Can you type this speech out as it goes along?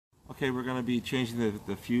Okay, we're going to be changing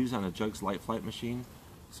the fuse on a JUGS Lite-Flight machine.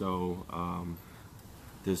 So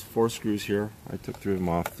there's 4 screws here. I took 3 of them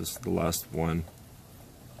off. This is the last one.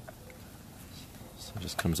 So it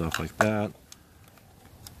just comes off like that.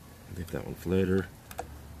 Leave that one for later.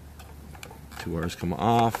 2 wires come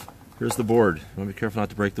off. Here's the board. You want to be careful not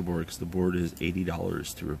to break the board because the board is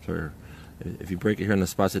 $80 to repair. If you break it here in the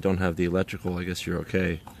spots that don't have the electrical, I guess you're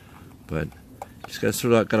okay. But you just gotta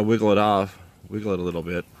sort of gotta wiggle it off, wiggle it a little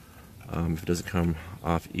bit. If it doesn't come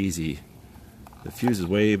off easy. The fuse is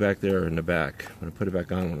way back there in the back. When I put it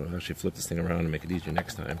back on, I'll actually flip this thing around and make it easier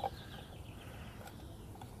next time.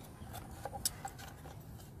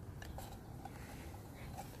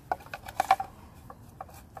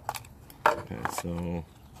 Okay, so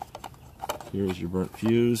here's your burnt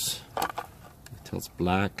fuse. Until it's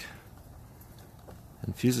black.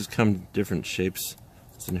 And fuses come in different shapes.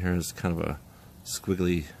 This in here is kind of a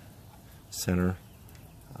squiggly center.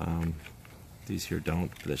 These here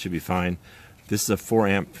don't, but that should be fine. This is a 4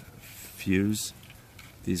 amp fuse.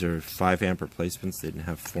 These are 5 amp replacements. They didn't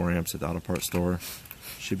have 4 amps at the auto parts store.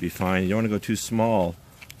 Should be fine. You don't want to go too small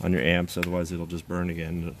on your amps, otherwise it'll just burn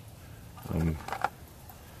again.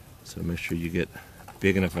 So make sure you get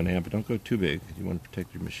big enough an amp, but don't go too big. You want to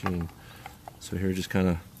protect your machine. So here, just kind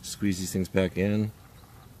of squeeze these things back in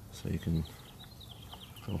so you can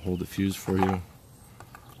hold the fuse for you.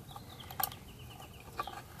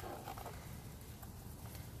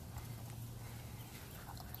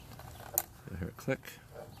 Here, click.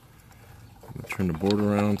 I'm going to turn the board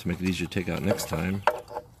around to make it easier to take out next time.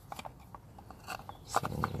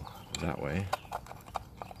 So that way.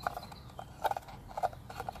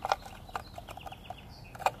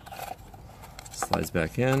 Slides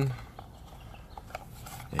back in,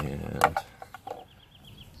 and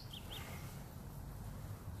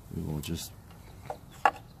we will just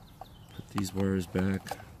put these wires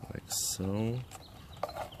back like so.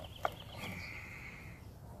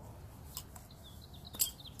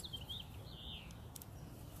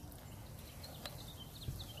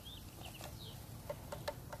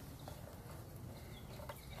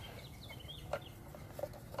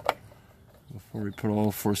 Before we put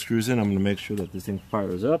all 4 screws in, I'm going to make sure that this thing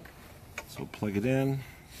fires up. So plug it in.